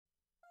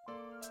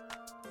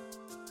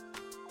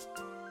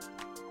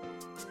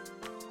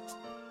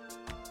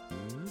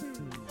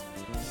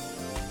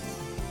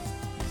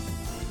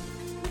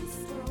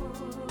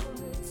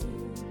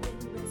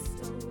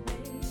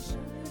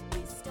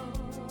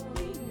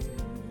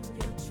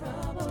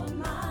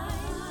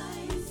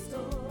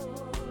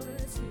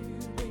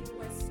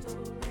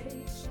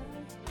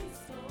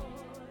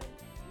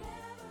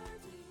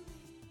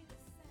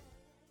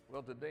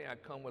Well, today I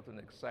come with an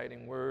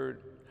exciting word.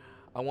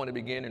 I want to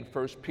begin in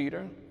 1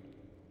 Peter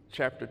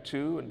chapter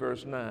 2 and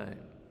verse 9.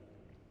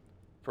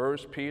 1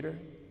 Peter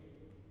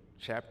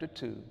chapter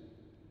 2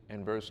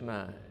 and verse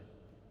 9.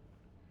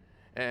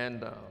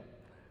 And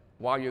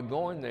while you're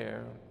going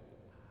there,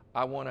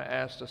 I want to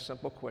ask a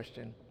simple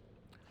question.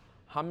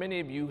 How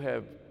many of you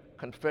have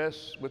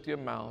confessed with your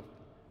mouth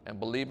and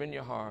believe in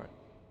your heart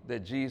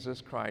that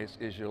Jesus Christ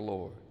is your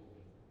Lord?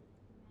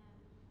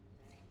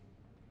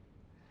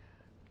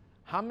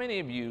 How many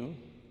of you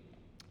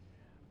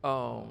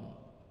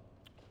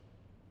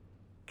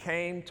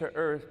came to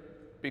earth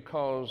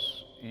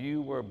because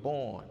you were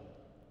born?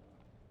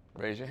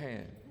 Raise your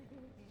hand.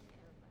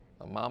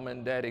 Mama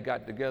and daddy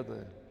got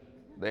together.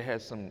 They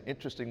had some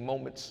interesting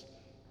moments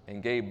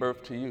and gave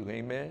birth to you.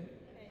 Amen?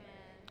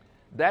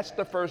 That's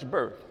the first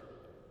birth.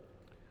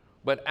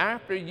 But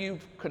after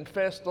you've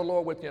confessed the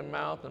Lord with your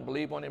mouth and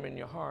believe on him in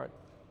your heart,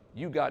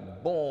 you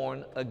got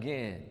born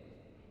again.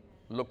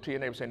 Look to your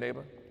neighbor, say,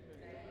 neighbor,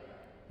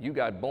 you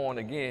got born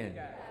again.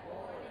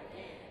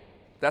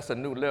 That's a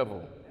new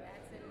level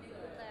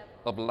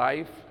of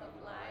life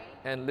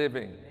and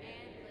living.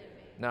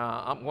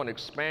 Now, I'm going to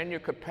expand your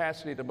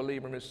capacity to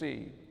believe and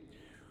receive.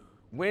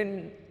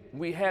 When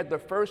we had the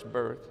first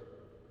birth,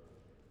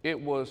 it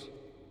was,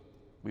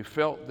 we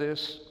felt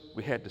this,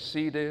 we had to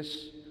see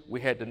this, we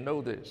had to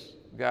know this.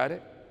 Got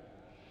it?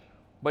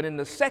 But in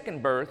the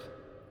second birth,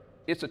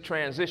 it's a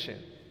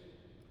transition.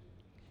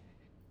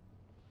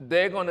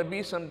 There are going to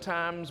be some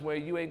times where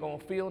you ain't going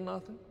to feel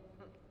nothing,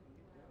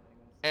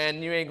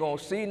 and you ain't going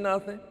to see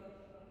nothing,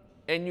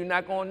 and you're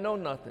not going to know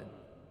nothing.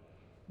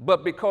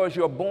 But because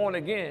you're born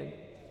again,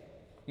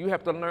 you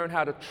have to learn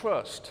how to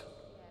trust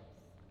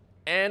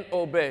and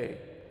obey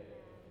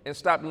and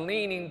stop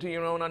leaning to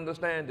your own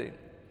understanding.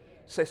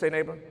 Say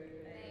neighbor,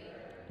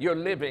 you're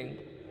living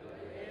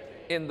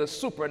in the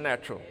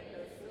supernatural.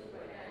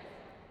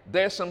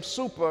 There's some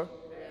super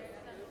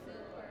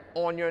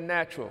on your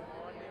natural.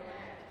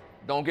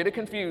 Don't get it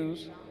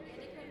confused.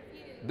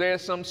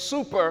 There's some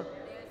super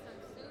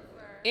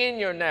in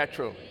your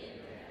natural.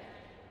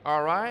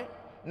 All right?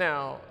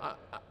 Now,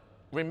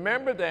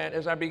 remember that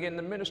as I begin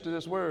to minister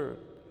this word.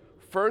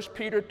 1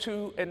 Peter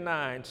 2 and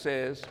 9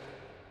 says,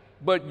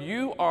 but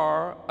you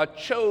are a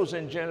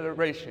chosen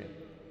generation.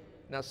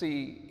 Now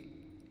see,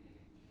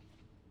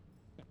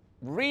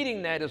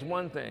 reading that is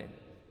one thing.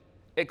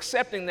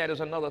 Accepting that is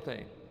another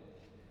thing.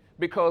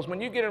 Because when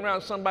you get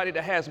around somebody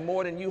that has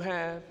more than you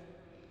have,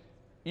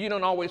 you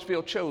don't always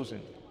feel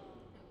chosen.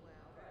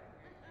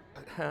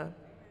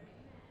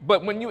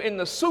 But when you're in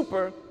the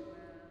super,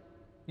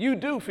 you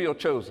do feel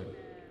chosen.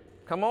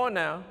 Come on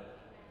now.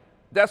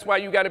 That's why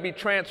you got to be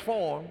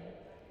transformed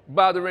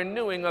by the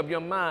renewing of your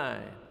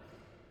mind.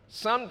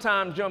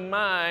 Sometimes your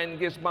mind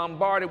gets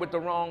bombarded with the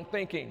wrong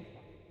thinking.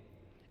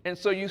 And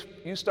so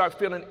you start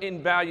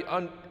feeling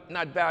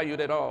not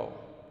valued at all.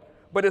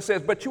 But it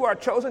says, but you are a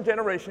chosen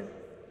generation,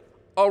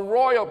 a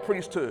royal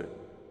priesthood.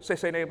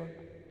 Say neighbor.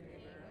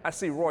 I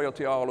see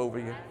royalty all over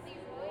you.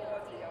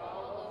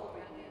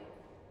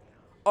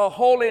 A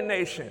holy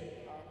nation.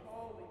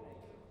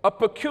 A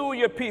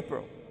peculiar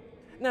people.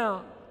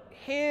 Now,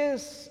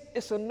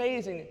 it's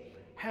amazing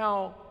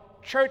how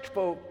church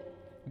folk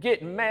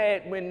get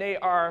mad when they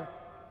are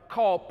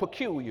called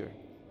peculiar.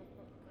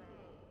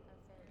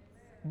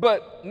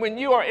 But when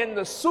you are in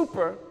the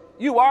super,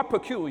 you are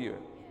peculiar.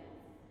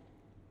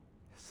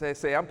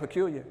 Say, I'm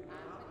peculiar.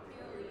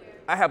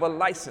 I have a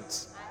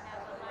license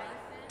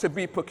to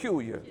be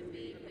peculiar.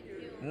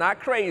 Not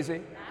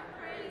crazy,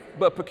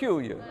 but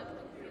peculiar.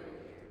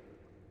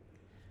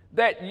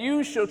 That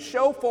you shall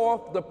show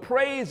forth the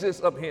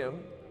praises of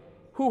him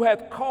who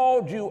hath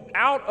called you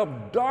out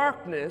of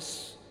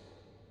darkness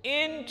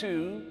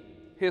into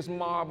his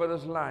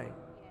marvelous light.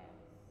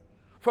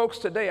 Folks,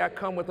 today I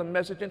come with a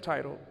message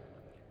entitled,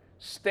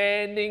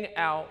 Standing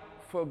Out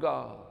for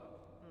God.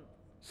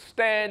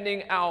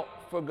 Standing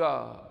out for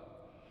God.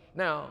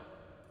 Now,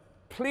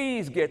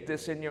 please get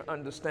this in your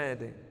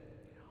understanding.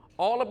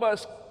 All of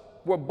us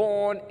were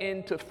born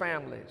into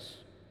families.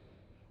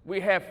 We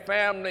have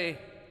family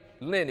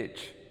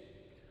lineage.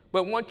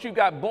 But once you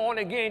got born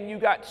again, you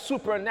got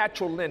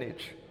supernatural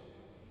lineage.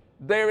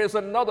 There is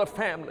another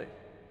family.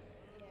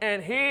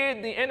 And here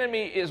the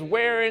enemy is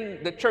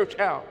wearing the church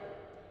out.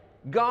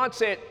 God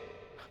said,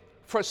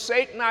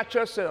 forsake not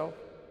yourself,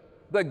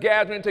 the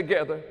gathering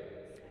together,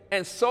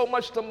 and so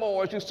much the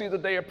more as you see the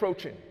day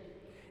approaching.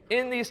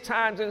 In these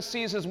times and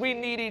seasons, we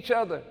need each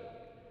other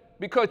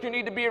because you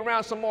need to be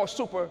around some more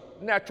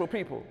supernatural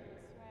people.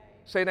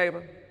 Say,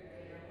 neighbor,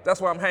 that's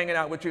why I'm hanging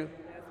out with you.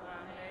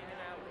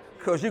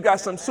 Because you got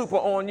some super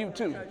on you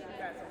too.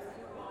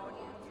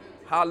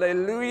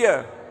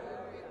 Hallelujah.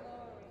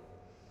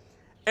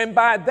 And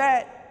by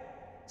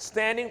that,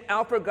 standing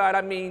out for God,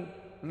 I mean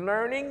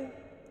learning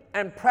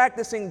and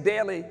practicing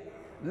daily,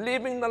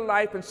 living the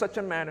life in such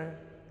a manner,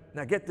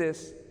 now get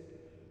this,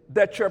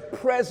 that your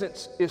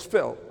presence is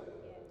felt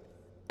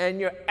and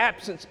your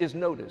absence is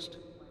noticed.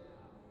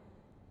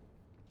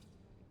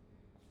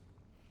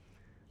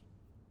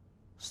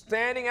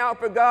 Standing out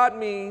for God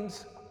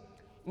means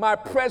my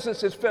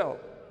presence is felt,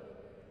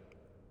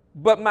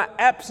 but my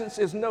absence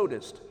is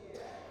noticed.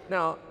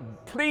 Now,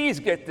 please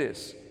get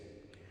this.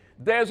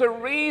 There's a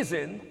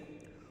reason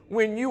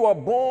when you are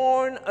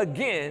born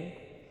again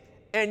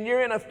and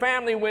you're in a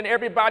family when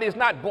everybody's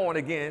not born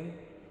again,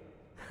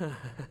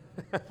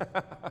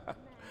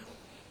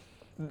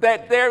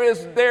 that there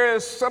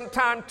is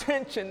sometimes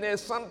tension,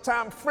 there's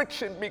sometimes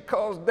friction,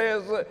 because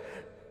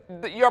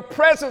your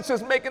presence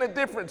is making a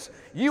difference.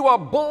 You are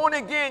born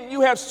again,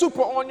 you have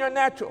super on your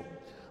natural,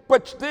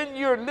 but then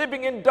you're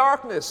living in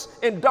darkness,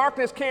 and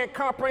darkness can't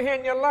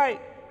comprehend your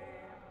light.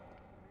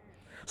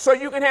 So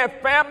you can have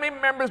family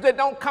members that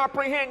don't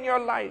comprehend your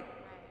light.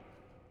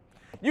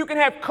 You can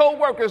have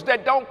co-workers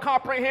that don't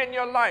comprehend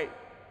your light.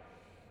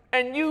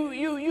 And you're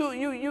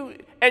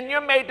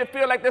made to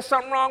feel like there's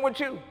something wrong with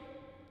you,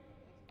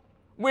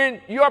 when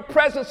your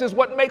presence is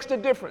what makes the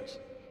difference.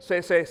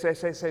 Say,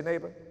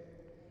 neighbor.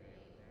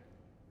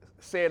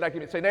 Say it like you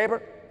mean. Say,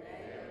 neighbor.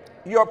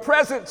 Your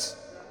presence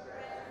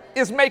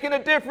is making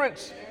a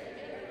difference.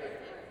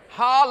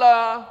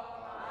 Holla.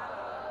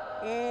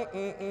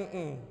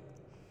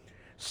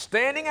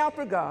 Standing out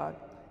for God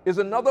is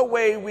another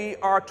way we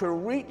are to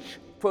reach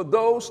for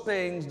those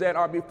things that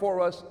are before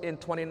us in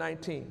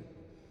 2019.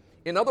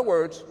 In other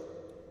words,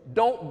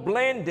 don't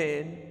blend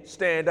in,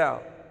 stand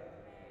out.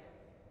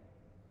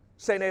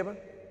 Say, neighbor.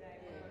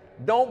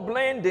 Don't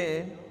blend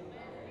in,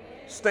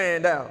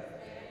 stand out.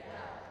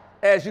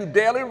 As you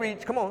daily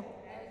reach, come on,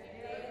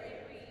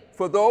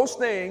 for those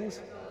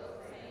things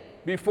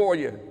before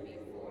you.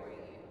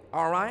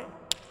 All right?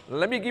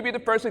 Let me give you the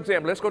first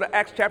example. Let's go to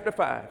Acts chapter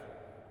 5.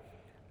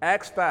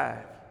 Acts 5.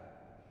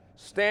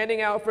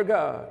 Standing out for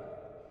God.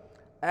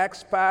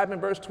 Acts 5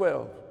 and verse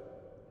 12.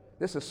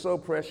 This is so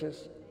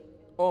precious.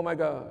 Oh my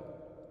God.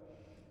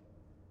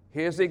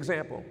 Here's the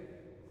example.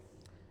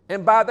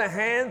 And by the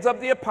hands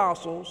of the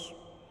apostles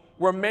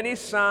were many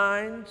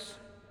signs,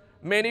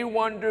 many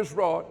wonders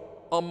wrought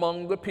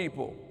among the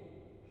people.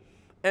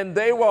 And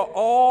they were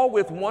all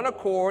with one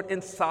accord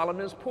in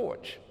Solomon's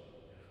porch.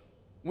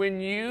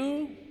 When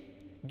you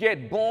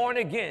get born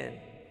again,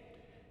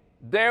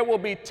 there will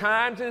be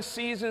times and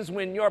seasons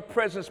when your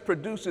presence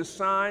produces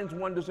signs,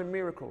 wonders, and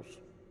miracles.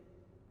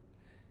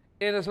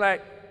 And it's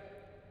like,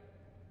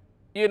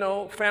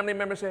 family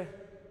members say,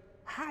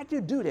 how'd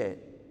you do that?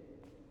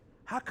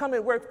 How come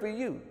it worked for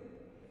you?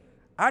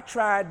 I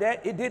tried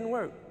that, it didn't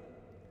work.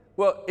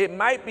 Well, it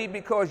might be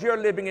because you're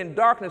living in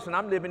darkness and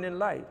I'm living in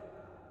light.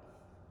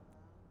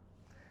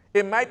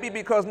 It might be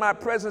because my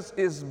presence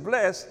is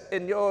blessed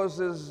and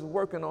yours is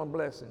working on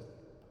blessing.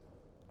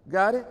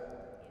 Got it?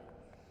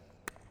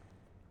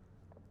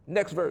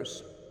 Next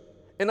verse.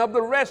 And of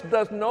the rest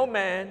does no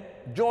man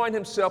join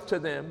himself to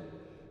them,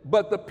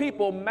 but the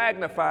people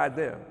magnified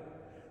them.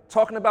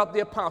 Talking about the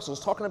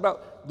apostles, talking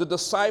about the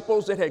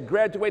disciples that had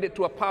graduated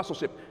to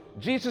apostleship.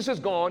 Jesus is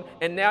gone,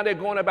 and now they're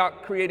going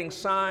about creating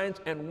signs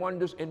and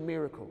wonders and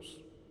miracles.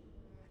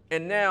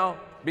 And now,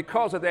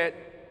 because of that,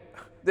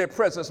 their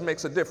presence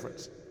makes a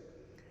difference.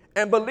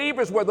 And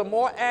believers were the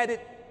more added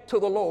to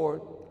the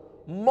Lord,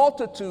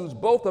 multitudes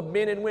both of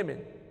men and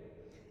women,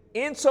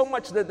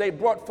 insomuch that they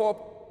brought forth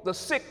the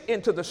sick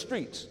into the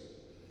streets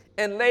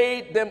and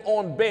laid them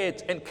on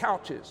beds and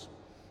couches,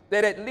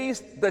 that at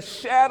least the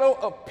shadow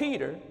of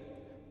Peter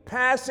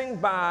passing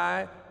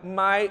by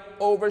might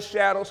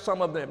overshadow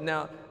some of them.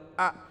 Now,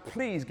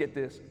 please get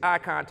this, eye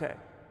contact.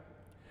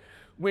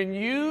 When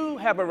you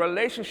have a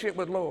relationship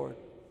with Lord,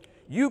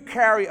 you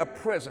carry a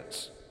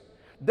presence.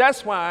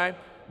 That's why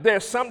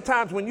there's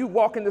sometimes when you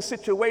walk into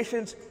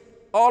situations,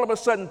 all of a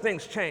sudden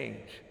things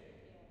change.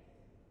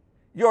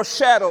 Your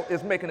shadow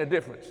is making a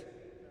difference.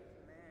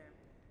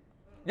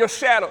 Your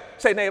shadow,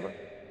 say neighbor,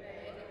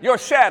 your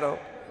shadow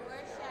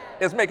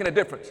is making a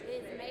difference.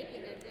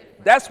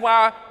 That's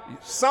why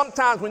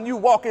sometimes when you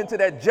walk into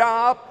that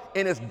job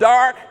and it's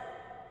dark,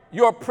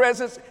 your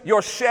presence,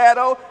 your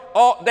shadow,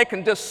 they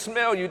can just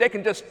smell you. They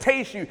can just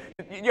taste you.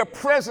 Your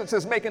presence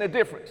is making a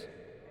difference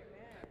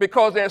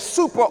because there's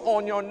super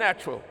on your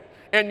natural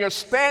and you're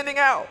standing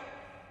out.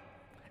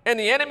 And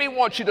the enemy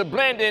wants you to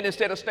blend in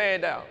instead of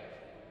stand out.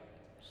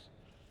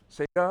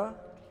 Say, God,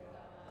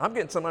 I'm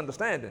getting some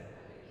understanding.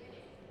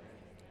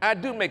 I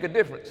do make a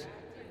difference.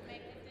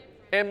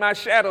 And my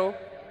shadow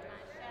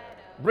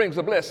brings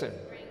a blessing.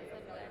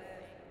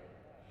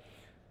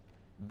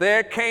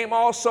 There came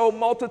also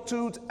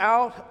multitudes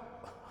out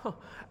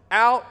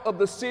of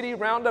the city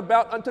round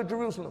about unto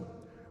Jerusalem,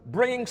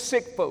 bringing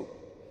sick folk,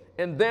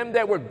 and them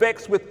that were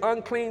vexed with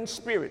unclean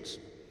spirits,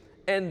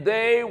 and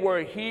they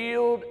were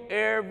healed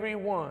every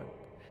one.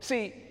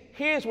 See,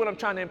 here's what I'm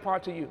trying to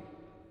impart to you.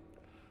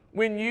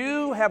 When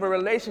you have a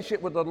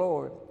relationship with the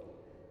Lord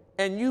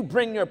and you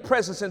bring your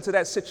presence into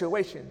that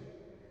situation,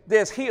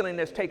 there's healing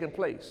that's taking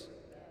place.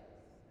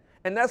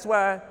 And that's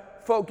why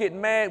folk get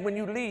mad when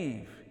you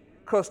leave,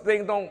 because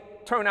things don't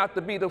turn out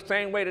to be the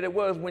same way that it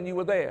was when you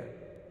were there.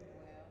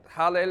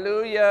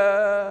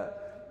 Hallelujah.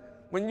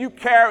 When you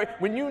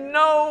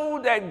know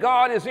that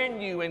God is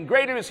in you and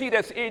greater is he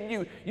that's in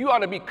you, you ought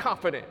to be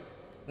confident.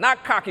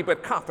 Not cocky,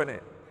 but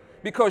confident.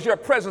 Because your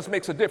presence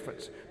makes a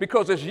difference.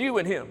 Because it's you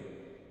and him.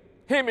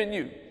 Him and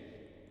you.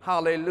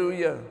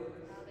 Hallelujah.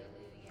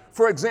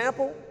 For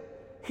example,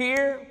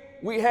 here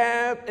we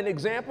have an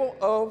example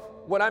of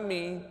what I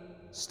mean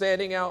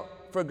standing out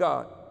for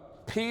God.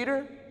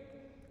 Peter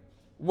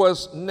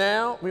was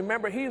now,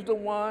 remember, he's the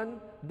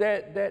one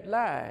that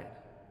lied.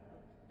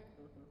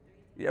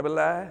 You ever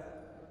lie?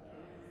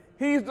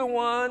 He's the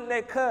one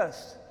that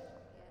cussed.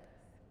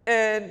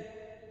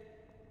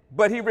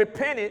 But he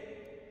repented,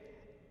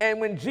 and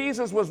when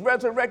Jesus was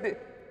resurrected,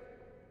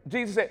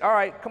 Jesus said, all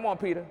right, come on,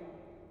 Peter.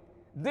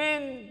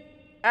 Then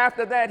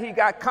after that, he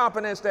got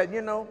confidence that,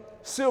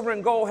 silver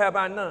and gold have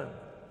I none,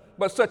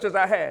 but such as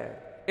I have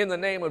in the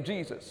name of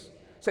Jesus.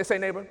 Say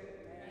neighbor.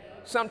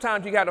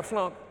 Sometimes you got to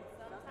flunk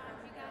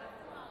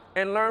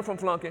and learn from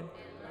flunking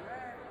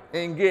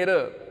and get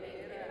up.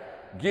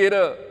 Get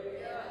up.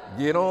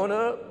 Get on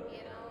up.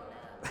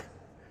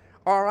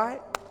 All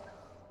right?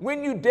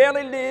 When you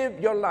daily live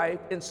your life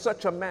in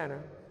such a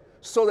manner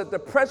so that the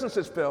presence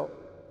is felt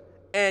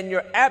and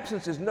your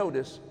absence is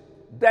noticed,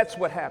 that's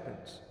what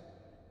happens.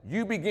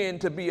 You begin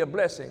to be a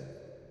blessing.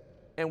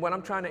 And what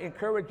I'm trying to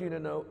encourage you to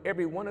know,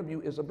 every one of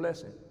you is a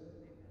blessing.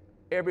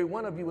 Every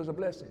one of you is a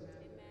blessing.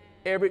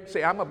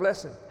 Say, I'm a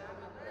blessing.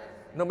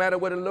 No matter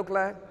what it look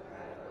like,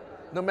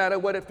 no matter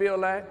what it feel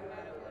like,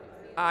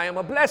 I am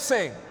a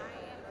blessing.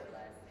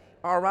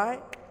 All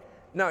right?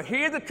 Now,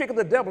 here's the trick of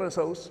the devil and his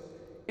host,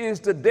 is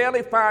to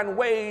daily find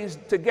ways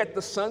to get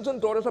the sons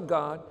and daughters of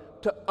God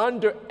to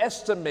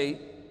underestimate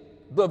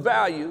the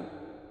value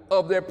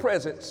of their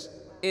presence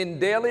in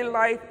daily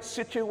life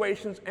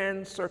situations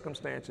and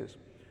circumstances.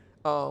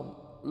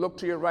 Look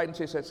to your right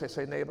and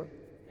say neighbor.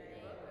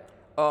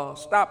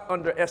 Stop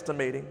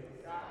underestimating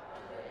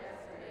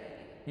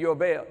your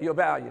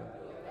value.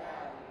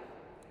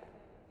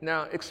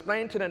 Now,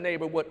 explain to the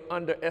neighbor what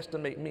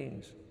underestimate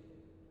means.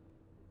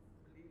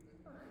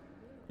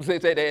 Say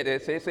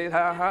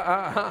ha, ha,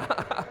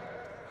 ha, ha.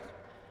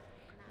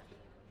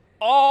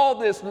 All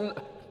this,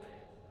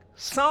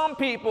 some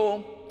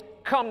people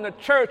come to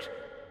church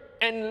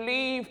and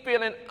leave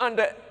feeling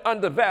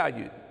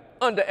undervalued,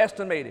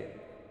 underestimated.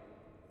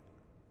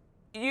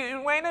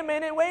 Wait a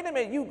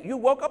minute. You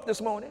woke up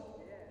this morning.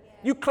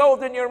 You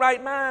clothed in your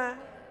right mind.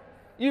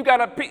 You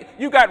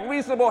got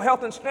reasonable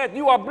health and strength.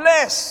 You are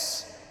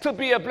blessed to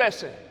be a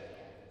blessing.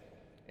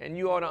 And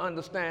you ought to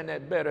understand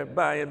that better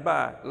by and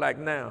by, like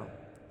now.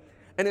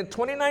 And in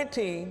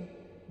 2019,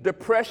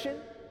 depression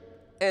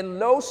and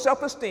low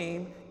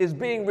self-esteem is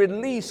being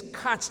released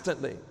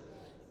constantly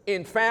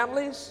in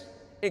families,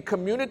 in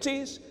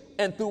communities,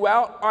 and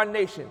throughout our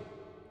nation.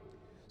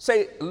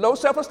 Say, low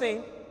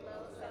self-esteem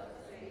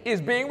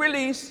is being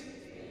released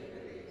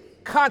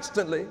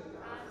constantly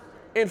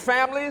in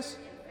families,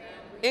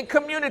 in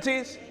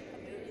communities,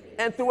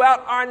 and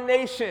throughout our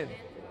nation.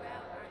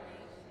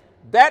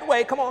 That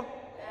way, come on,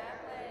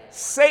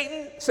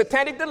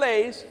 satanic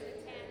delays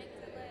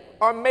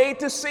are made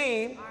to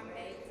seem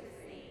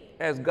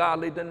as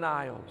godly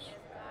denials.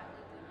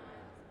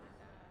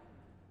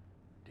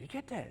 Do you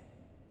get that?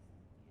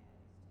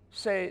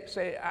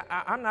 Say,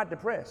 I'm not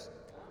depressed.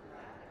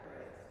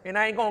 And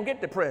I ain't gonna get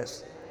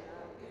depressed.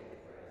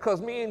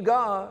 Because me and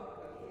God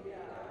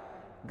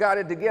got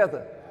it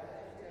together.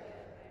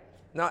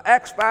 Now,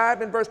 Acts 5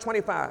 and verse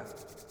 25.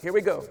 Here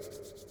we go.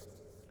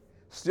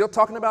 Still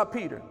talking about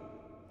Peter.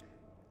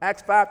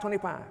 Acts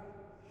 5:25.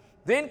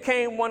 Then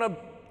came one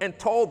and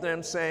told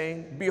them,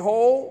 saying,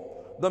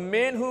 behold, the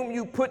men whom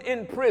you put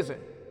in prison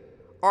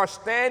are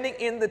standing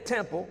in the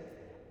temple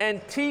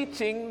and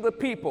teaching the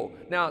people.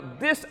 Now,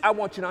 this I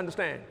want you to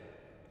understand.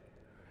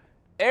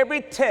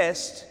 Every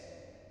test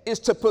is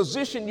to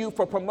position you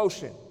for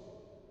promotion.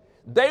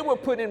 They were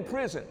put in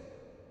prison,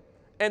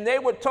 and they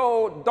were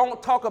told,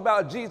 don't talk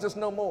about Jesus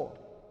no more.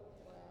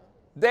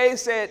 They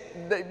said,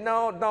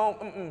 no,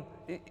 don't,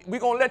 we're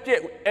going to let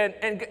you,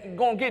 and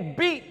going to get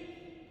beat,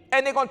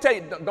 and they're going to tell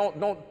you,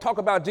 don't talk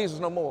about Jesus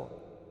no more.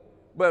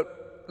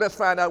 But let's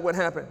find out what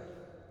happened.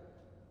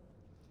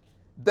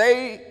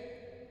 They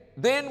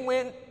then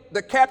went,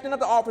 the captain of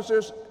the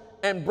officers,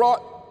 and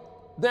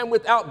brought them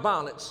without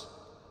violence,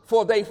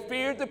 for they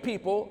feared the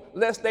people,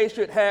 lest they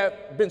should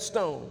have been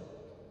stoned.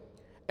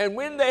 And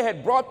when they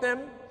had brought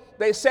them,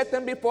 they set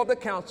them before the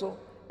council,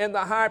 and the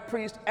high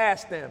priest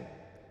asked them,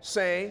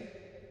 saying,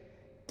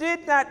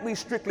 did not we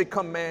strictly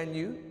command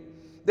you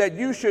that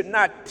you should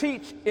not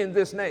teach in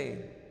this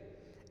name?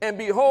 And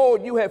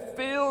behold, you have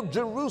filled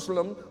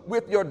Jerusalem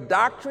with your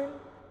doctrine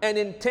and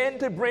intend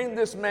to bring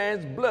this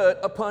man's blood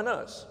upon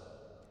us.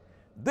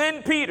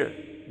 Then Peter,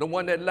 the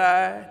one that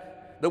lied,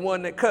 the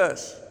one that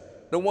cussed,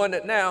 the one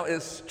that now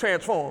is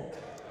transformed,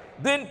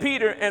 Then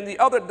Peter and the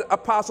other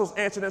apostles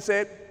answered and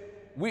said,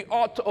 we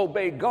ought to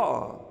obey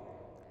God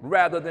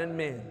rather than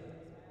men.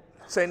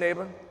 Say,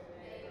 neighbor,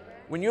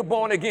 when you're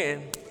born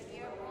again,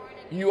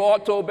 you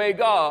ought to obey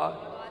God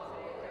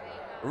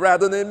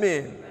rather than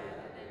men.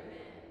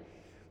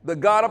 The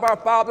God of our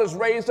fathers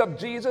raised up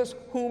Jesus,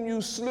 whom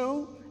you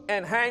slew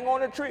and hang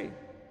on a tree.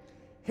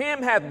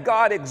 Him hath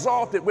God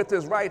exalted with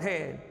his right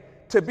hand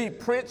to be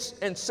Prince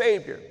and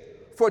Savior,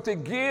 for to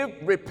give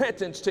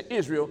repentance to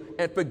Israel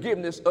and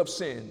forgiveness of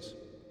sins.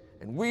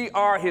 And we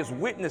are his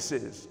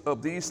witnesses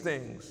of these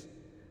things.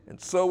 And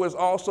so is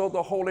also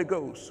the Holy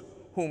Ghost,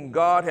 whom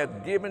God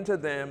hath given to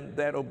them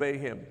that obey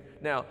him.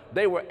 Now,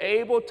 they were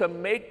able to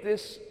make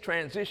this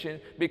transition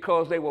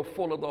because they were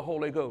full of the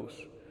Holy Ghost.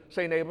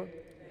 Say, neighbor,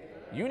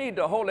 you need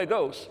the Holy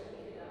Ghost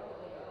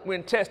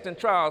when tests and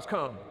trials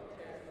come.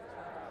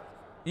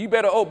 You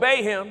better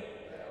obey him,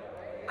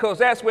 because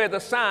that's where the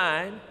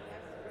sign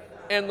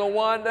and the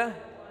wonder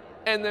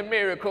and the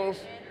miracles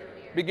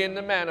begin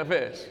to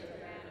manifest.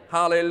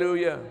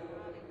 Hallelujah.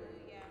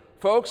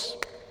 Folks,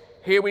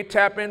 here we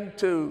tap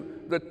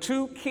into the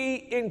two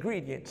key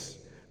ingredients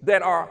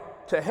that are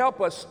to help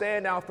us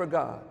stand out for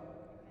God.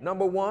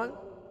 Number one,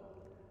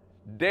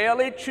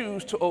 daily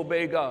choose to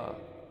obey God.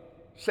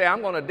 Say,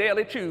 I'm going to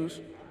daily choose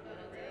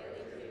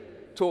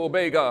to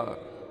obey God.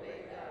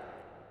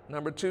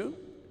 Number two,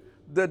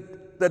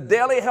 the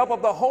daily help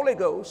of the Holy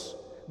Ghost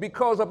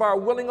because of our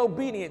willing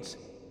obedience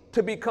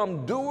to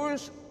become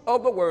doers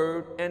of the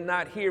word and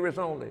not hearers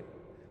only.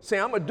 Say,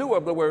 I'm a doer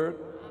of the word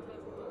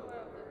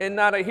and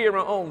not a hearer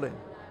only.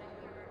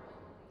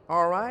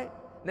 All right?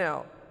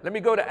 Now, let me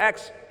go to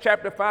Acts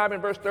chapter 5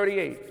 and verse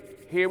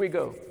 38. Here we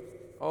go.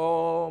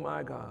 Oh,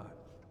 my God.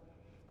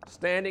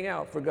 Standing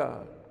out for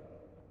God.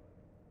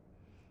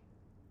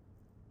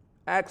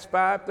 Acts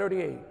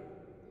 5:38.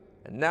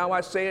 And now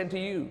I say unto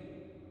you,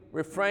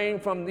 refrain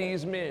from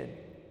these men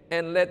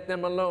and let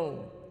them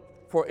alone.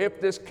 For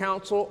if this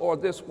counsel or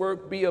this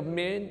work be of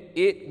men,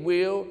 it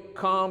will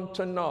come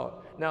to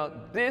naught. Now,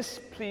 this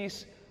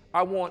piece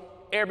I want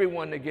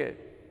everyone to get.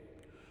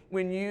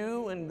 When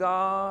you and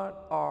God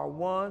are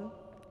one,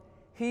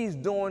 he's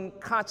doing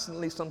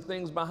constantly some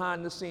things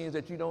behind the scenes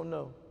that you don't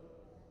know.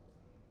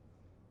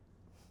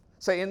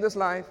 Say, in this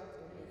life,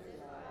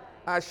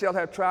 I shall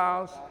have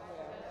trials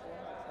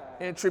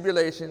and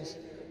tribulations,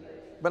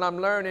 but I'm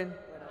learning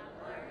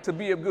to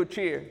be of good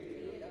cheer.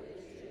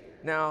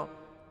 Now,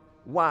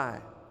 why?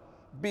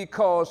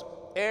 Because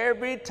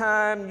every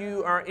time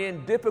you are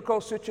in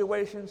difficult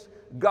situations,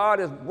 God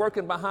is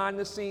working behind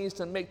the scenes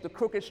to make the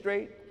crooked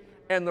straight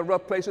and the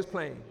rough places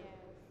plain.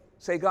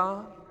 Say,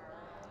 God,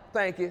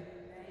 thank you.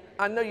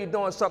 I know you're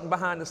doing something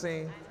behind the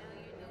scenes.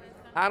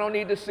 I don't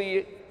need to see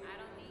it.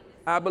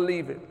 I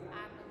believe it.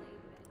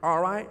 All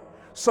right?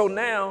 So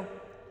now,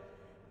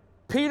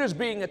 Peter's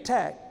being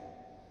attacked,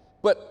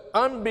 but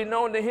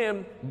unbeknown to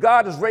him,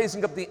 God is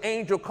raising up the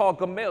angel called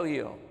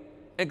Gamaliel.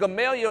 And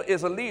Gamaliel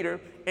is a leader,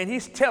 and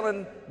he's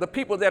telling the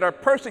people that are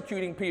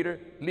persecuting Peter,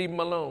 leave him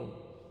alone.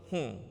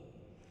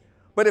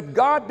 But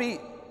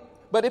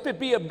if it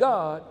be of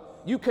God,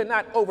 you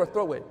cannot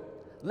overthrow it,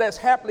 lest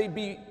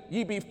haply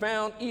ye be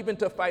found even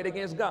to fight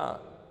against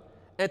God.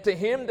 And to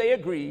him they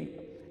agreed,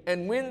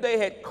 and when they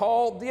had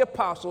called the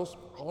apostles,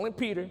 calling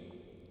Peter,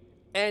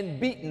 and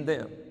beaten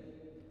them.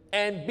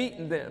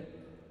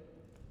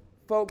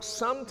 Folks,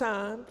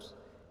 sometimes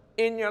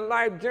in your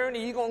life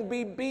journey, you're going to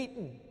be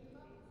beaten.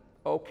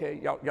 Okay,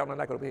 y'all don't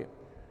like it over here.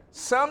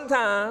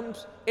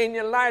 Sometimes in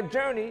your life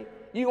journey,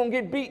 you're going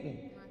to get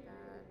beaten.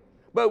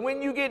 But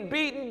when you get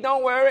beaten,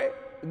 don't worry.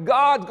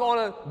 God's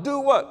going to do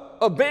what?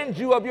 Avenge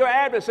you of your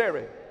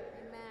adversary.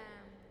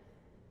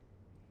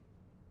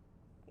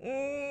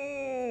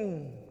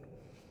 And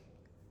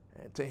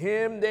to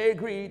him they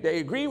agreed. They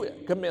agreed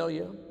with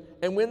Gamaliel.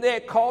 And when they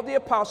had called the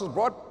apostles,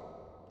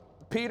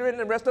 brought Peter and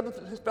the rest of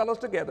his fellows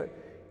together,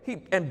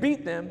 and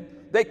beat them,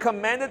 they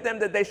commanded them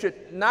that they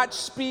should not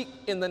speak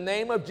in the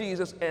name of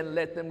Jesus and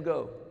let them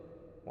go.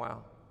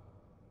 Wow.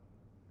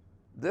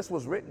 This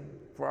was written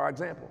for our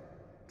example,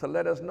 to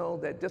let us know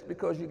that just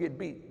because you get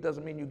beat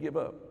doesn't mean you give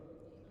up.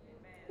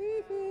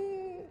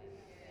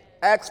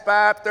 Acts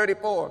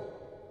 5:34.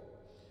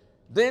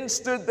 Then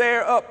stood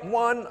there up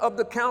one of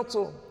the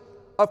council,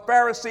 a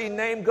Pharisee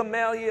named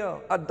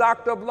Gamaliel, a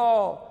doctor of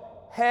law,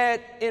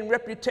 had in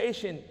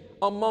reputation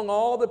among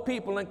all the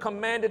people, and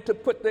commanded to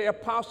put the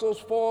apostles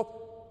forth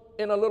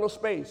in a little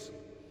space,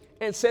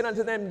 and said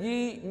unto them,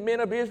 ye men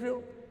of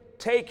Israel,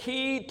 take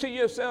heed to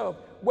yourself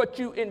what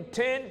you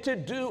intend to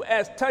do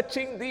as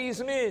touching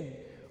these men.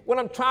 What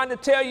I'm trying to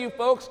tell you,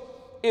 folks,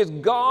 is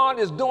God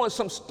is doing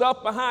some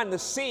stuff behind the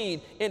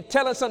scene and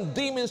telling some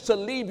demons to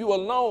leave you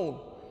alone.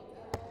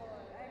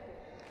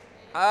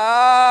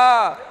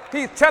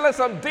 He's telling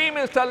some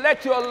demons to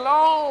let you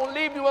alone,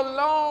 leave you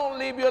alone,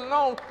 leave you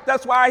alone.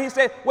 That's why he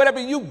said, whatever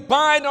you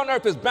bind on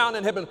earth is bound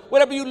in heaven.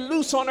 Whatever you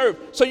loose on earth.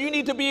 So you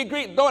need to be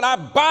agreed. Lord, I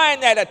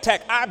bind that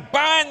attack. I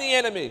bind the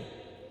enemy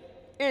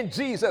in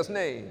Jesus'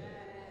 name.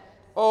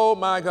 Oh,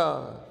 my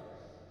God.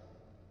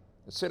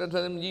 Said unto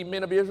them, ye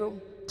men of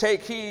Israel,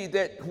 take heed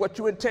that what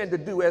you intend to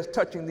do as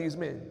touching these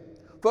men.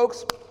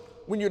 Folks,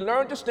 when you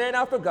learn to stand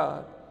out for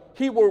God,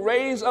 he will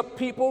raise up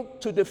people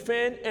to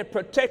defend and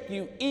protect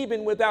you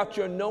even without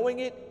your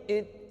knowing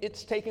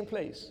it's taking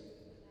place.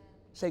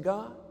 Say,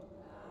 God,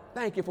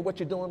 thank you for what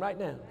you're doing right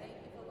now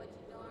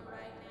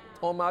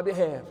on my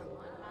behalf.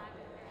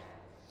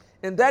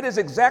 And that is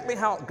exactly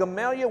how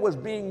Gamaliel was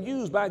being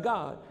used by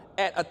God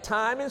at a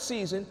time and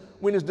season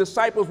when his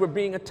disciples were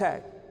being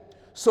attacked.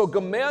 So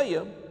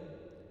Gamaliel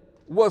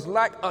was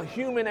like a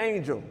human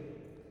angel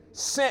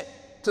sent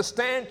to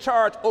stand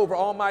charge over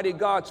Almighty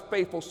God's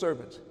faithful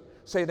servants.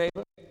 Say,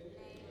 neighbor,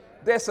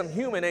 there's some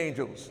human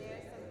angels.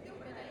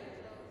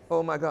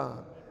 Oh my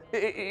God.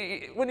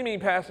 What do you mean,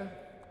 Pastor?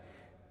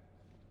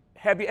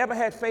 Have you ever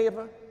had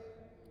favor?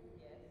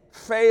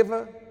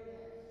 Favor,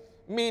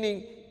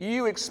 meaning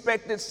you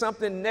expected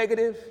something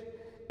negative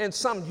and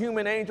some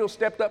human angel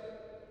stepped up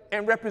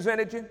and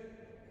represented you?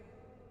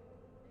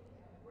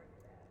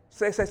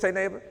 Say,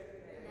 neighbor.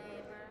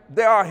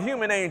 There are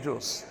human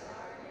angels.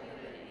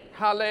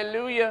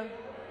 Hallelujah.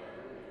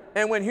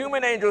 And when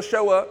human angels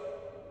show up,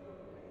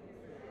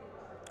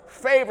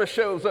 favor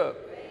shows up.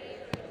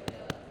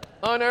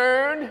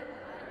 Unearned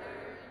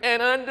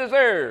and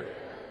undeserved.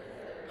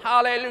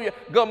 Hallelujah.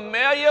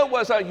 Gamaliel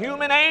was a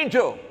human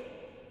angel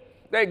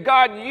that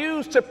God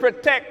used to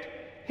protect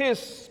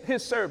his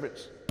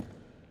servants.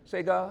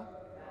 Say, God,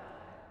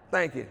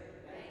 thank you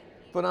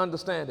for the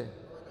understanding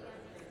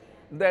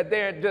that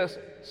there are just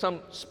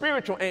some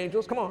spiritual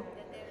angels, come on,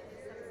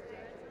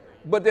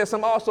 but there's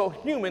some also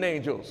human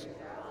angels.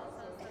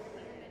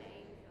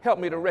 Help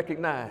me to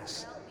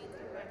recognize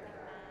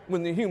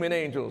when the human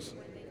angels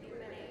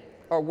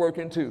are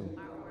working too.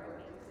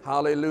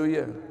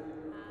 Hallelujah.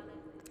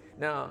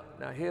 Now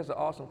here's the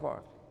awesome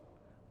part.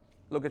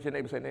 Look at your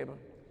neighbor, say, neighbor,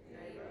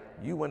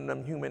 you one of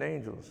them human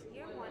angels.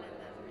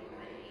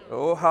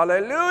 Oh,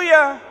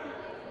 hallelujah.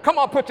 Come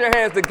on, put your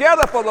hands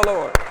together for the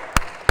Lord.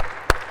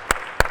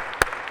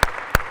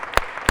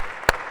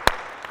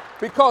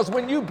 Because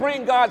when you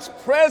bring God's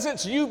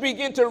presence, you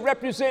begin to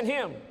represent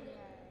him.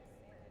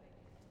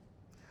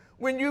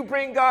 When you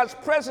bring God's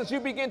presence,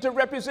 you begin to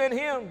represent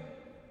him.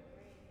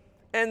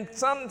 And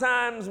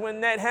sometimes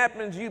when that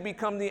happens, you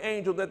become the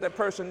angel that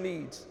person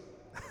needs.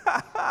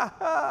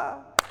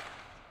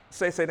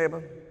 Say,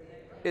 neighbor,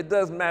 it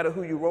doesn't matter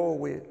who you roll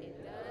with.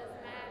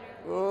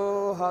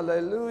 Oh,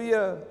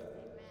 hallelujah.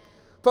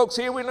 Folks,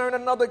 here we learn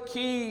another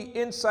key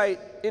insight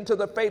into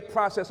the faith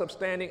process of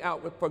standing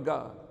out for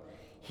God.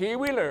 Here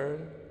we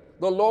learn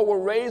the Lord will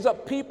raise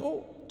up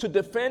people to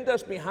defend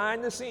us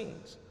behind the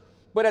scenes.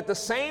 But at the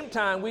same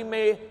time, we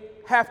may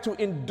have to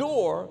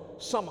endure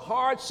some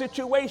hard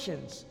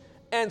situations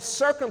and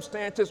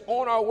circumstances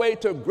on our way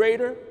to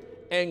greater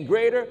and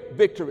greater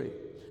victory.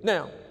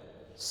 Now,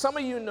 some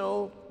of you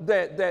know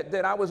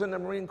that I was in the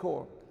Marine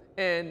Corps.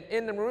 And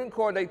in the Marine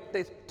Corps,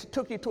 they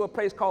took you to a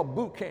place called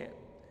boot camp.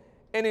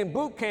 And in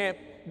boot camp,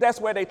 that's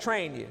where they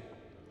train you.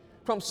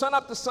 From sun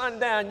up to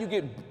sundown, you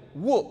get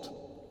whooped.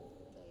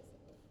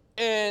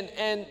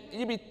 And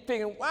you be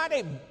thinking, why are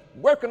they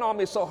working on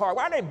me so hard?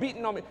 Why are they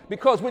beating on me?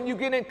 Because when you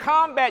get in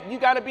combat, you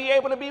got to be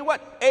able to be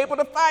what? Able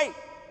to fight.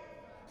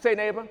 Say,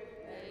 neighbor.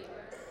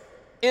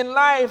 In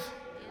life,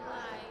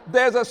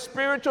 there's a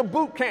spiritual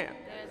boot camp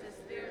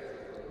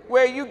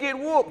where you get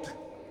whooped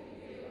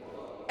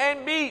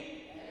and beat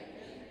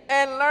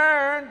and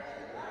learn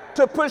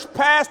to push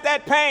past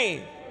that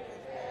pain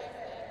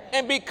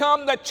and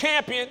become the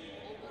champion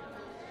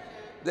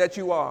that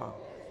you are.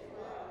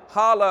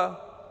 Holla.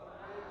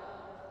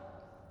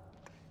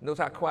 Notice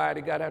how quiet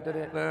he got after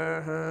that?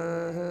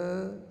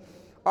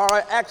 All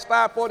right, Acts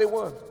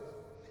 5:41.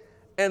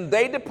 And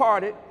they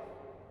departed,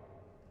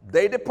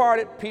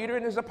 Peter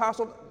and his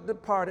apostles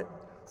departed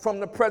from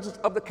the presence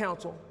of the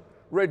council,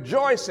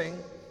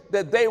 rejoicing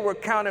that they were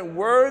counted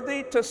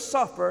worthy to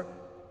suffer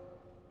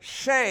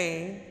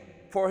shame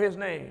for his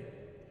name.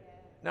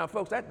 Now,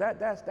 folks,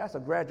 that's a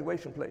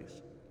graduation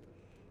place.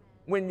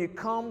 When you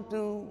come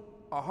through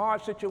a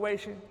hard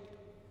situation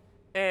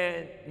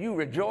and you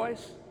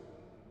rejoice,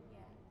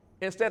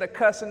 instead of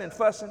cussing and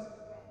fussing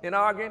and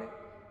arguing,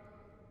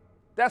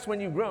 that's when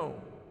you've grown.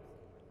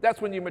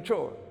 That's when you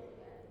mature.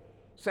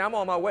 Say, I'm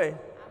on my way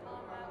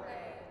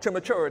to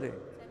maturity.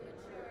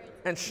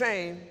 And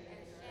shame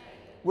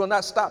will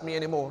not stop me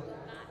anymore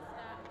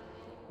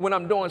when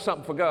I'm doing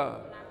something for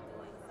God.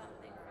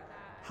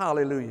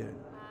 Hallelujah.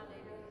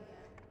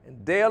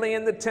 And daily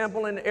in the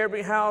temple and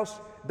every house,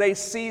 they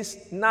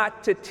ceased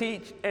not to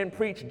teach and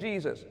preach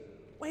Jesus.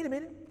 Wait a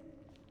minute.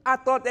 I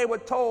thought they were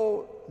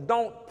told,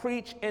 don't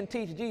preach and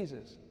teach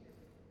Jesus.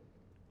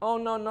 Oh,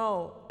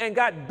 no. And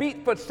got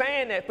beat for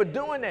saying that, for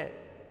doing that.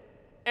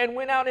 And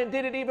went out and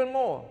did it even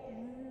more.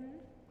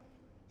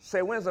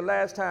 Say, when's the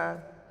last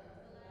time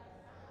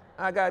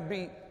I got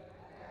beat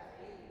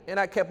and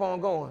I kept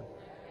on going?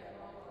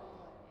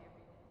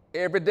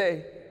 Every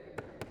day.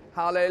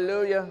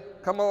 Hallelujah.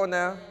 Come on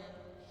now.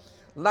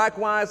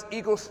 Likewise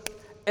equals,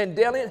 and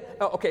daily,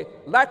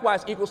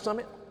 likewise equals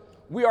summit.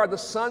 We are the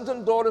sons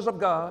and daughters of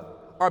God,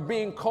 are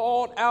being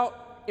called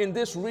out in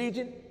this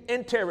region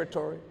and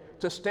territory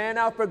to stand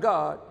out for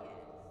God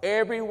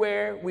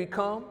everywhere we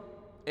come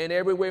and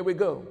everywhere we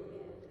go.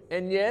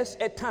 And yes,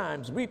 at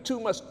times, we too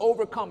must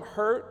overcome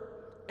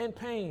hurt and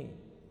pain.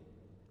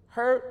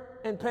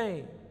 Hurt and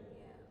pain.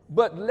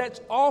 But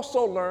let's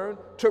also learn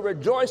to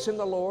rejoice in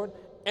the Lord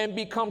and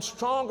become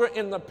stronger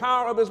in the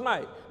power of his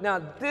might. Now,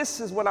 this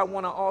is what I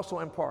want to also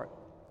impart.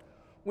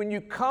 When you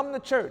come to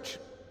church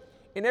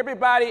and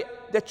everybody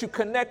that you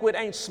connect with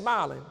ain't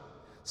smiling,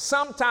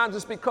 sometimes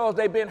it's because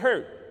they've been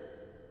hurt.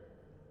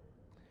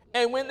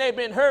 And when they've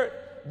been hurt,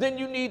 then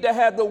you need to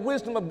have the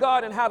wisdom of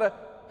God in how to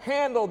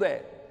handle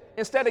that.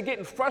 Instead of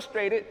getting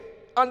frustrated,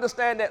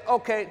 understand that,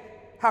 okay,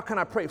 how can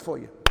I pray for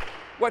you?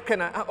 What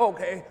can I,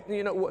 okay,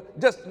 you know,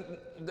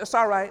 that's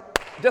all right.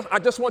 I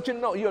just want you to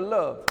know you're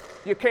loved,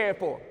 you're cared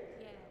for.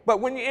 Yeah. But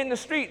when you're in the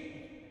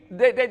street,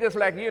 they just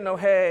like, you know,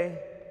 hey.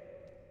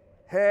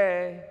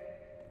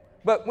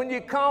 But when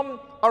you come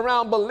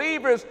around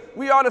believers,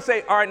 we ought to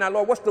say, all right, now,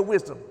 Lord, what's the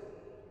wisdom?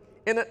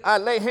 And I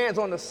lay hands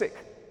on the sick.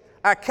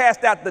 I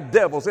cast out the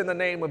devils in the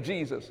name of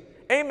Jesus.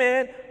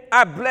 Amen.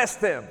 I bless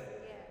them.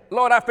 Yeah.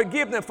 Lord, I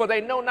forgive them, for they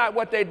know not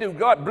what they do.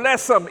 God,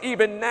 bless them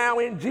even now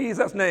in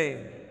Jesus'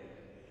 name.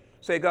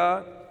 Say,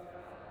 God,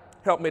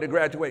 help me to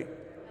graduate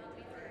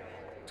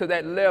to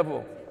that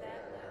level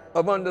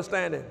of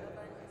understanding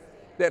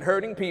that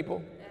hurting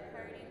people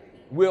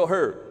will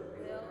hurt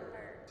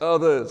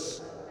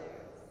others.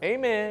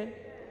 Amen.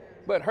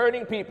 But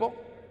hurting people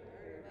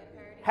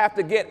have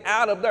to get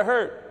out of the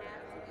hurt.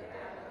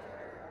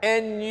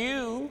 And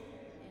you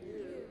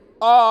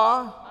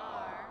are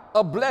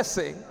a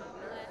blessing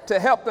to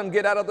help them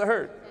get out of the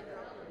hurt.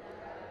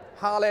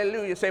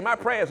 Hallelujah. Say, my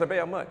prayers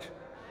avail much.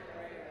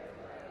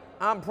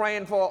 I'm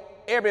praying for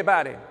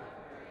everybody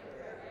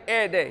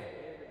every day.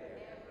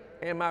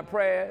 And my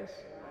prayers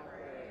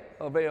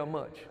avail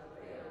much.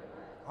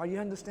 Are you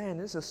understanding?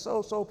 This is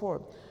so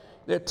important.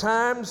 There are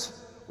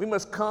times we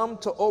must come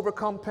to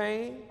overcome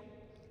pain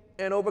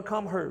and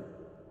overcome hurt.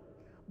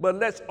 But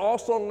let's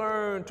also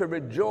learn to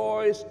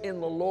rejoice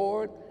in the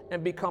Lord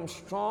and become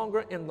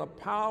stronger in the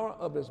power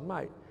of his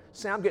might.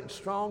 See, I'm getting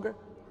stronger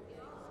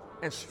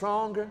and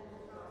stronger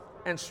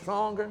and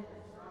stronger.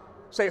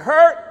 Say,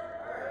 hurt.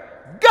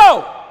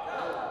 Go!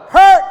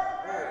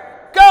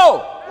 Hurt!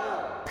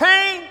 Go!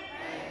 Pain!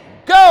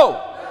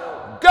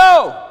 Go!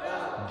 Go!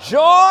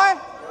 Joy!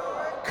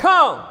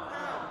 Come!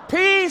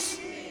 Peace!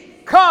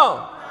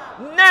 Come!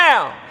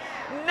 Now!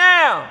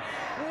 Now!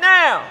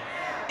 Now!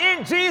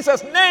 In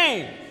Jesus'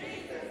 name!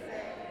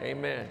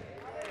 Amen.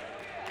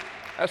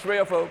 That's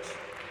real, folks.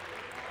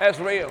 That's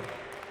real.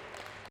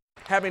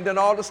 Having done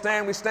all to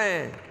stand, we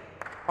stand.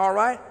 All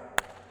right?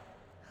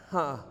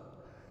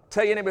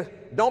 Tell your neighbor,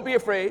 don't be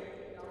afraid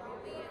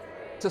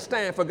to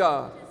stand for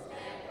God.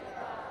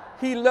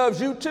 He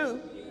loves you too.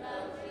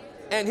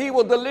 And he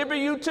will deliver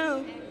you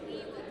too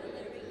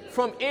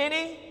from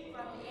any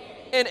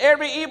and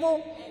every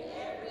evil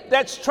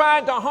that's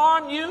trying to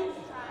harm you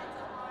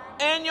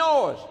and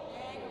yours.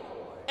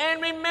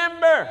 And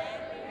remember,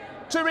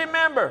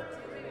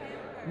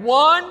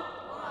 one,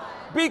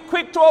 be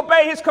quick to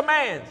obey his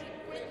commands.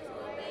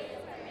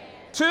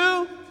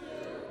 Two,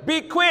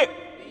 be quick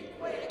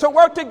to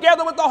work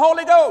together with the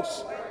Holy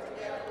Ghost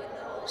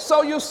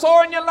so you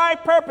soar in your life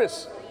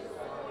purpose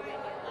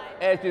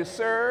as you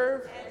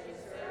serve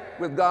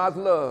with God's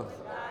love.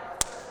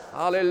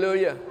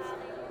 Hallelujah.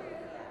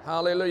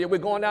 Hallelujah. We're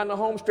going down the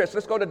home stretch.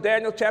 Let's go to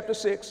Daniel chapter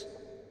 6.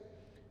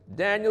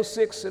 Daniel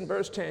 6 and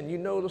verse 10. You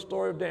know the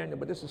story of Daniel,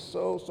 but this is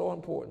so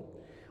important.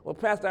 Well,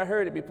 Pastor, I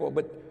heard it before,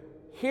 but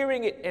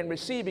hearing it and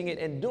receiving it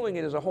and doing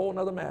it is a whole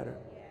nother matter.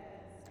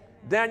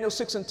 Daniel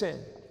 6 and 10.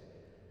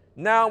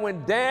 Now,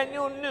 when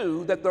Daniel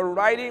knew that the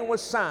writing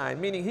was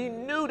signed, meaning he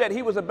knew that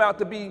he was about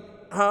to be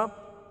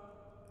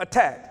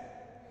attacked,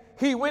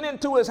 he went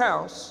into his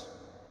house,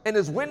 and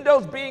his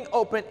windows being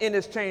open in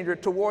his chamber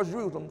towards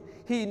Jerusalem,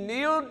 he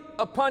kneeled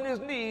upon his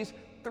knees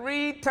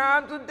 3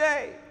 times a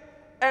day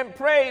and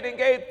prayed and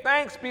gave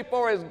thanks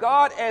before his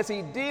God as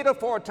he did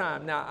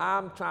aforetime. Now,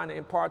 I'm trying to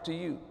impart to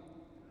you,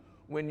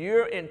 when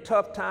you're in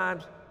tough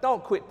times,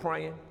 don't quit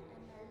praying.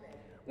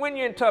 When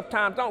you're in tough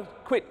times, don't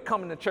quit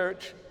coming to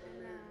church.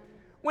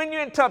 When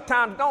you're in tough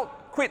times, don't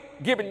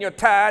quit giving your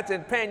tithes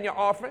and paying your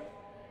offering.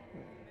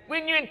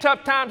 When you're in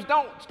tough times,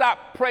 don't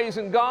stop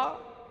praising God.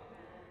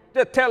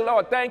 Just tell the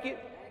Lord, thank you.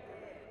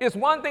 It's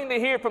one thing to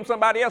hear from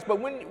somebody else, but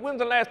when's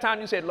the last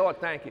time you said,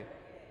 Lord, thank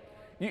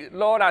you?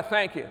 Lord, I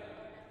thank you.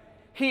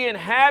 He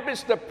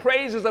inhabits the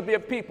praises of your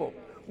people.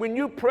 When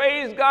you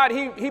praise God,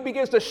 he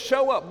begins to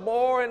show up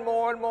more and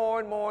more and more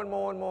and more and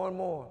more and more and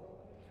more.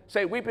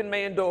 Say, weeping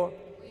may endure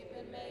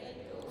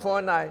for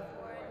a night,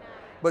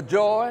 but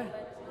joy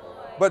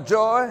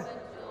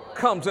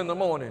comes in the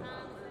morning.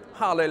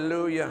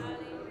 Hallelujah.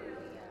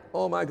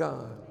 Oh my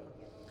God.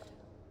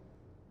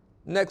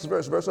 Next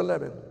verse, verse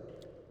 11.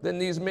 Then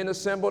these men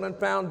assembled and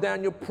found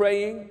Daniel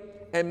praying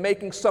and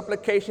making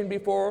supplication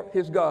before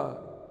his God.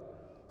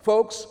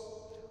 Folks,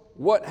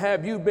 what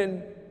have you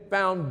been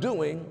found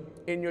doing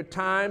in your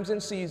times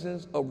and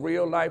seasons of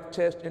real life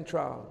tests and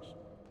trials?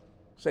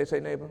 Say,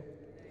 neighbor.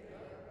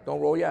 Don't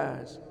roll your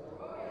eyes.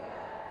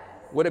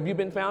 What have you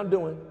been found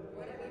doing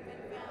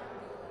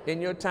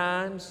in your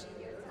times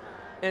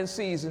and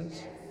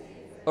seasons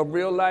of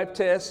real life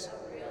tests,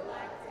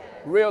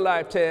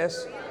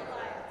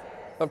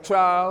 of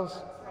trials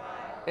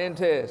and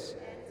tests?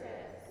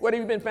 What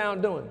have you been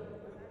found doing?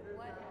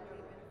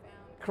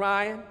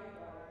 Crying,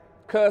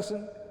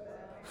 cussing,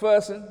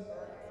 fussing,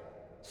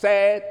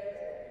 sad,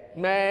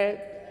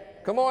 mad.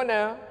 Come on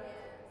now.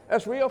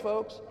 That's real,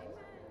 folks.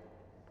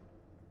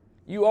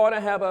 You ought to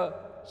have a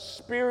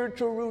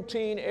spiritual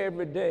routine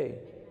every day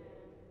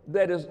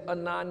that is a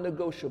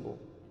non-negotiable.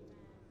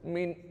 I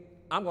mean,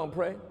 I'm going to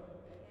pray.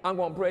 I'm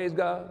going to praise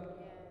God.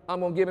 I'm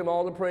going to give him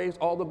all the praise,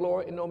 all the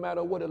glory, and no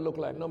matter what it looks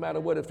like, no matter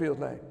what it feels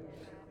like.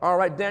 All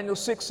right, Daniel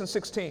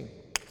 6:16.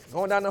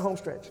 Going down the home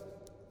stretch.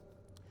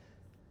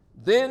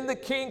 Then the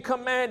king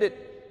commanded,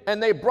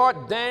 and they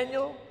brought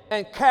Daniel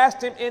and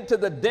cast him into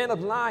the den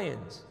of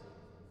lions.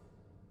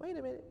 Wait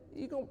a minute.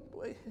 You going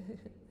wait.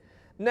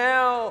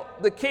 Now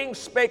the king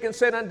spake and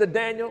said unto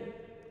Daniel,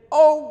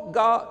 O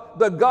God,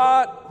 the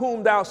God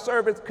whom thou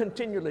servest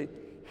continually,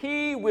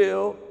 he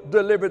will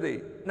deliver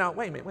thee. Now,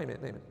 wait a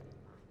minute.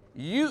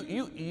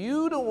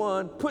 You the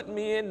one put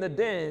me in the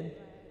den,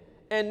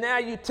 and now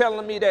you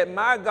telling me that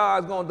my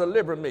God's going to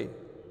deliver me.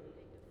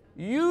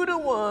 You the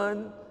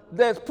one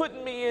that's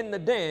putting me in the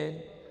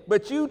den,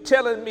 but you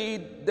telling me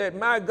that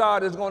my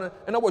God is going to,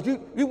 in other words,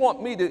 you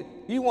want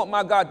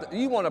my God,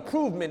 you want to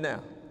prove me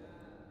now.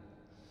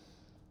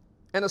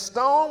 And a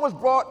stone was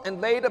brought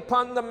and laid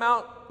upon the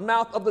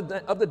mouth of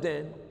the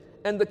den,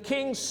 and the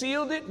king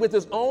sealed it with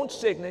his own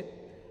signet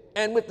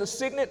and with the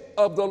signet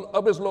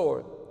of his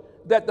Lord,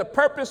 that the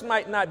purpose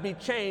might not be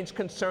changed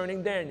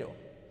concerning Daniel.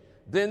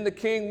 Then the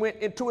king went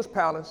into his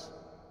palace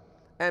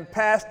and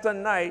passed the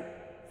night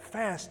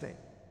fasting.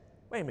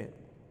 Wait a minute.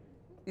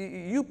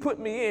 You put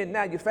me in,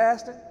 now you're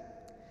fasting?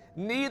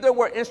 Neither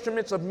were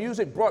instruments of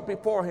music brought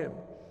before him,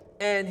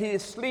 and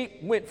his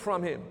sleep went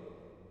from him.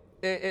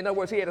 In other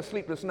words, he had a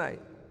sleepless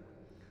night.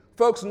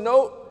 Folks,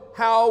 note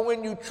how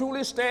when you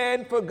truly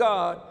stand for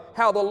God,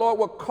 how the Lord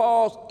will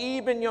cause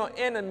even your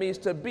enemies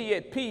to be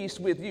at peace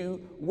with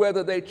you,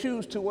 whether they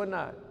choose to or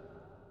not.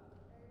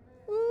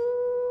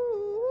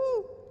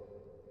 Ooh.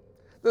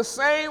 The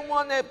same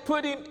one that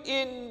put him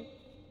in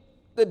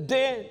the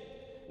den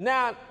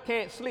now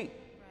can't sleep.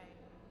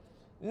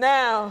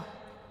 Now,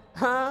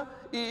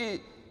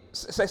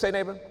 say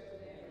neighbor,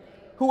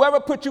 whoever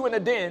put you in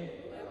the den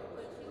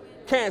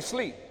can't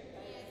sleep.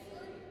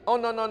 Oh,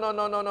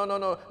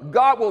 no.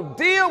 God will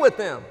deal with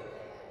them.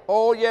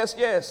 Oh,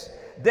 yes.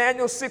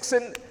 Daniel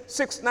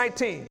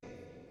 6:19.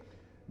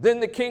 Then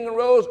the king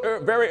arose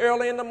very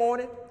early in the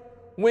morning,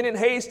 went in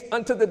haste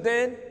unto the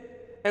den,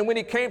 and when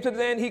he came to the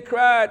den, he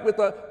cried with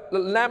a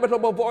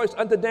lamentable voice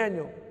unto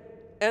Daniel.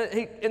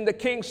 And the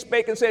king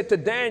spake and said to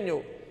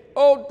Daniel,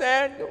 O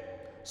Daniel,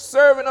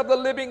 servant of the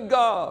living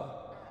God,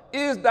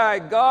 is thy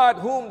God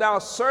whom thou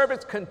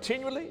servest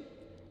continually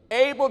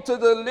able to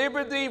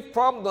deliver thee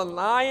from the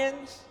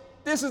lions?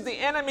 This is the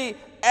enemy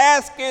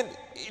asking,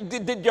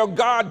 did your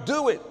God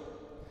do it?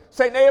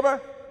 Say, neighbor,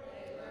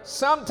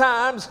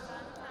 sometimes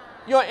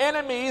your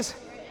enemies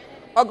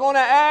are going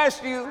to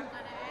ask you,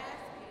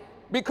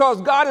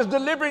 because God is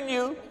delivering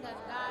you,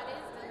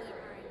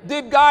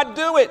 did God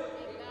do it?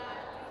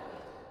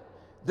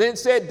 Then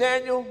said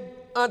Daniel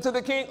unto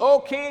the king, O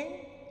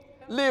king,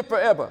 live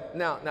forever.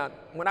 Now,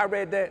 when I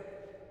read that,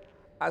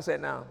 I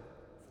said, now,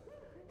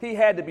 he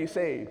had to be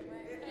saved.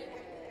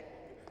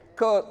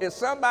 Because if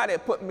somebody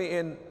put me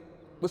in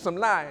with some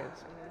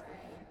lions,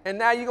 and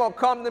now you're going to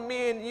come to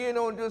me and,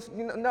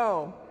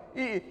 no.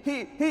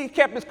 He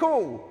kept his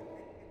cool.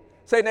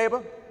 Say,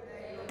 neighbor,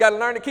 got to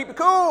learn to keep it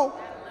cool.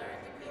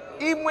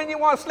 Even when you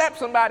want to slap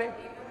somebody,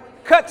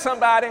 cut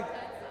somebody,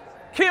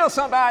 kill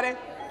somebody.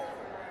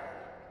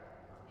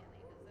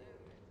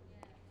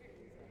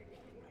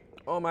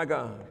 Oh, my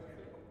God.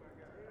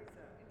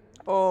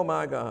 Oh,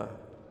 my God.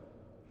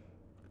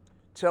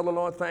 Tell the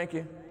Lord, thank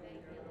you.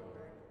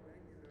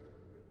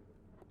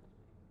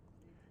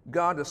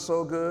 God is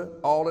so good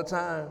all the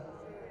time.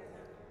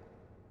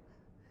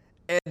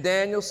 And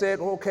Daniel said,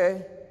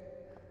 okay,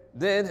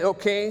 then, O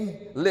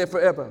king, live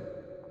forever.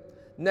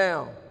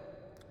 Now,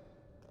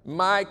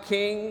 my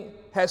king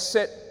has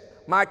sent,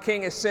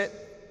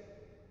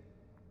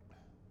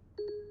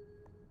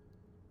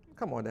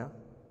 come on now.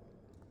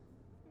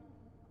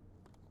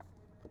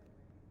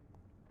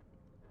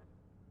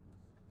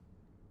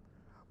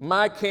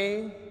 My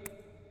king,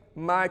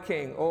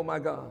 oh my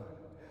God.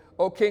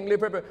 O king, live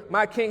forever.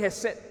 My king has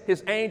sent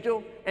his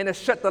angel and has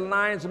shut the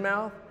lion's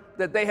mouth,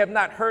 that they have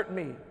not hurt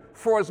me.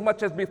 For as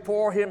much as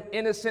before him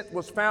innocent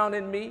was found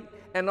in me,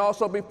 and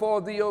also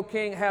before thee, O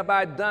king, have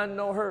I done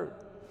no hurt.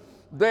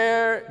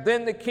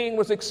 Then the king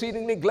was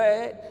exceedingly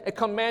glad and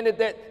commanded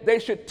that they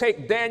should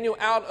take Daniel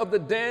out of the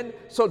den.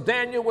 So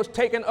Daniel was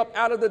taken up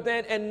out of the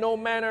den, and no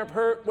manner of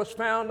hurt was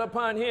found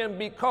upon him,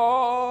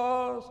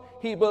 because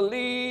he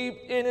believed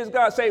in his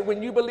God. Say,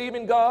 when you believe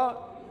in God,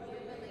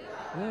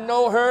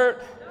 no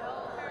hurt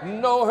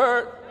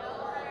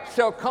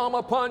shall come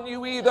upon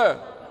you either.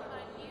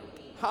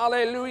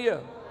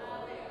 Hallelujah.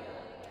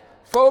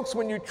 Folks,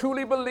 when you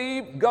truly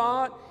believe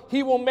God,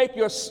 he will make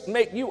you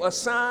a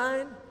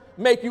sign,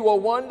 make you a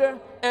wonder,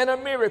 and a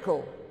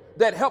miracle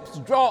that helps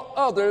draw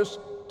others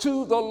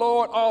to the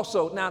Lord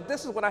also. Now,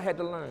 this is what I had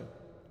to learn.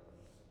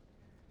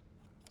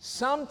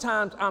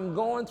 Sometimes I'm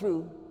going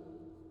through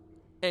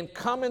and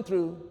coming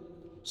through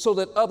so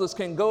that others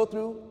can go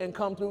through and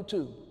come through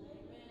too.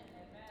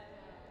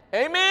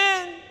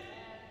 Amen.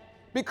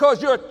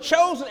 Because you're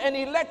chosen and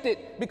elected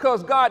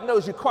because God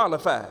knows you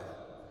qualified.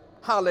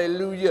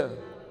 Hallelujah.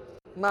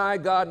 My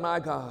God, my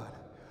God.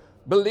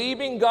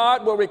 Believing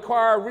God will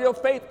require real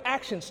faith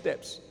action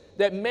steps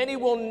that many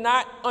will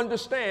not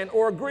understand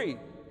or agree.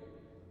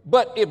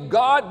 But if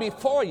God be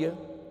for you,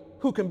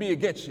 who can be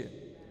against you?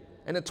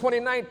 And in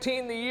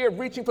 2019, the year of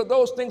reaching for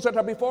those things that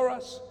are before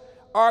us,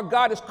 our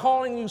God is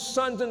calling you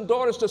sons and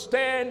daughters to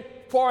stand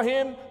for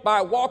him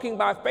by walking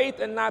by faith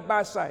and not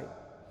by sight,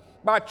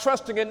 by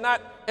trusting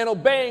and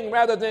obeying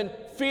rather than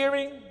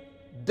fearing,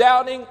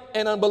 doubting,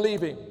 and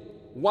unbelieving.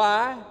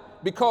 Why?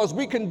 Because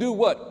we can do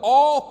what?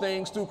 All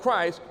things through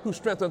Christ who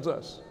strengthens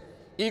us.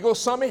 Eagle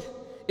Summit,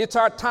 it's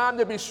our time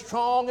to be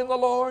strong in the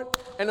Lord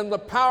and in the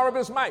power of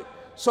his might.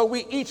 So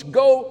we each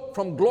go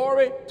from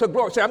glory to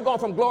glory. Say, I'm going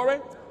from glory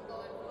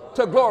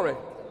to glory.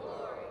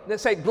 Then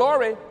say,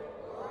 glory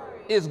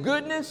is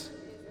goodness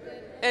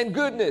and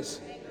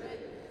goodness.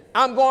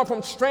 I'm going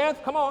from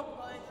strength, come on,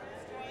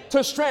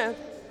 to strength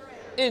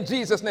in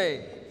Jesus'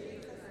 name.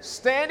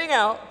 Standing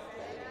out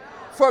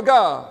for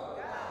God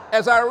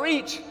as I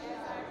reach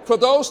for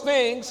those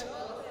things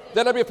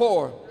that are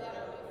before.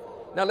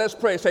 Now let's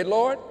pray. Say,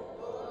 Lord,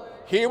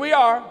 here we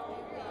are.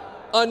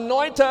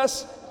 Anoint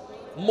us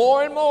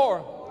more and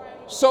more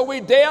so we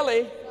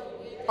daily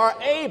are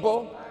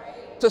able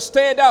to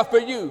stand out for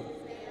you.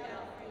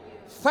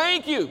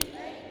 Thank you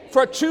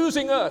for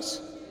choosing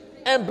us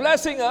and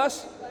blessing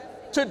us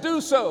to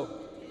do so.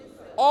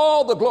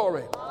 All the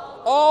glory,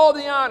 all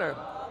the honor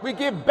we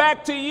give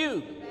back to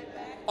you.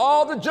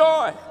 All the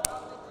joy,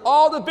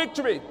 all the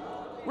victory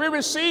we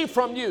receive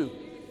from you.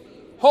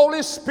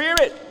 Holy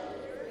Spirit,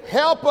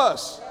 help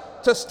us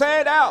to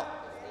stand out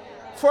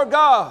for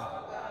God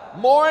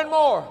more and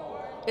more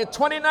in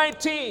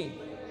 2019,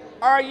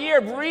 our year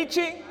of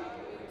reaching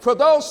for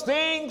those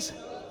things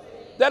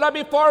that are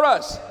before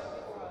us.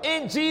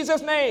 In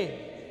Jesus' name,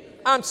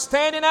 I'm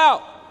standing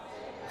out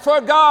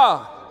for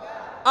God.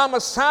 I'm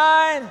a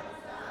sign,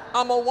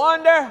 I'm a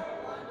wonder,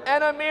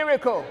 and a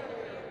miracle.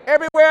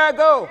 Everywhere I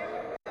go,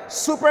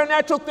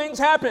 supernatural things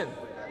happen.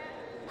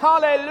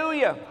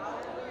 Hallelujah.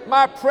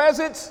 My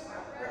presence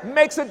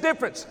makes a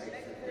difference.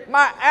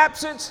 My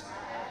absence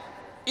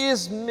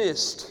is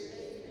missed.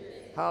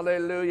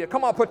 Hallelujah.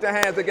 Come on, put your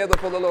hands together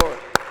for the Lord.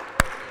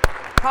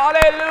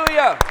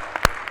 Hallelujah.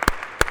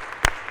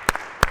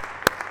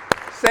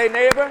 Say,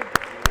 neighbor,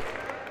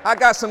 I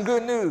got some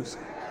good news.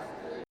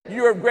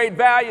 You're of great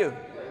value,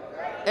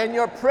 and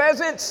your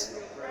presence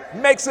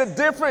makes a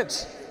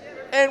difference.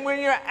 And when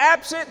you're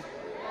absent,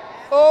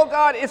 oh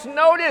God, it's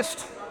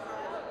noticed.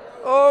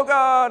 Oh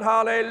God,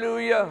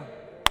 hallelujah.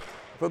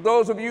 For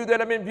those of you that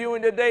have been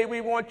viewing today, we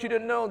want you to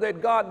know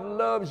that God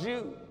loves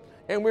you.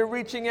 And we're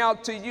reaching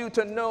out to you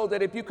to know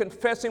that if you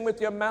confess him with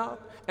your mouth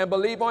and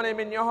believe on him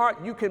in your heart,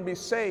 you can be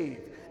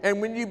saved.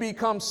 And when you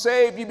become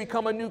saved, you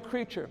become a new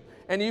creature.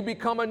 And you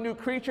become a new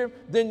creature,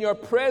 then your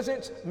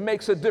presence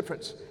makes a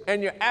difference.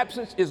 And your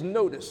absence is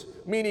noticed,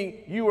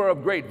 meaning you are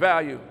of great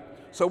value.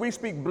 So we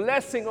speak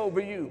blessing over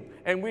you,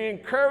 and we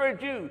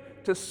encourage you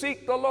to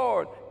seek the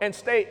Lord and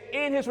stay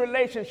in his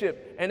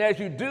relationship. And as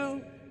you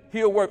do,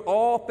 he'll work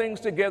all things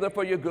together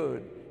for your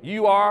good.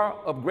 You are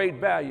of great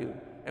value,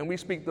 and we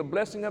speak the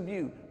blessing of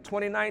you.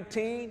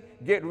 2019,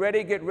 get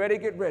ready, get ready,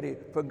 get ready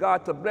for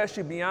God to bless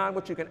you beyond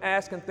what you can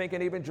ask and think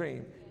and even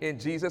dream. In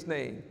Jesus'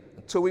 name.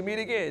 Until we meet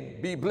again,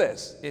 be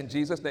blessed in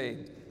Jesus'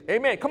 name.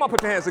 Amen. Come on,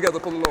 put your hands together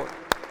for the Lord.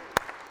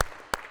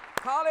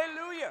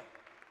 Hallelujah.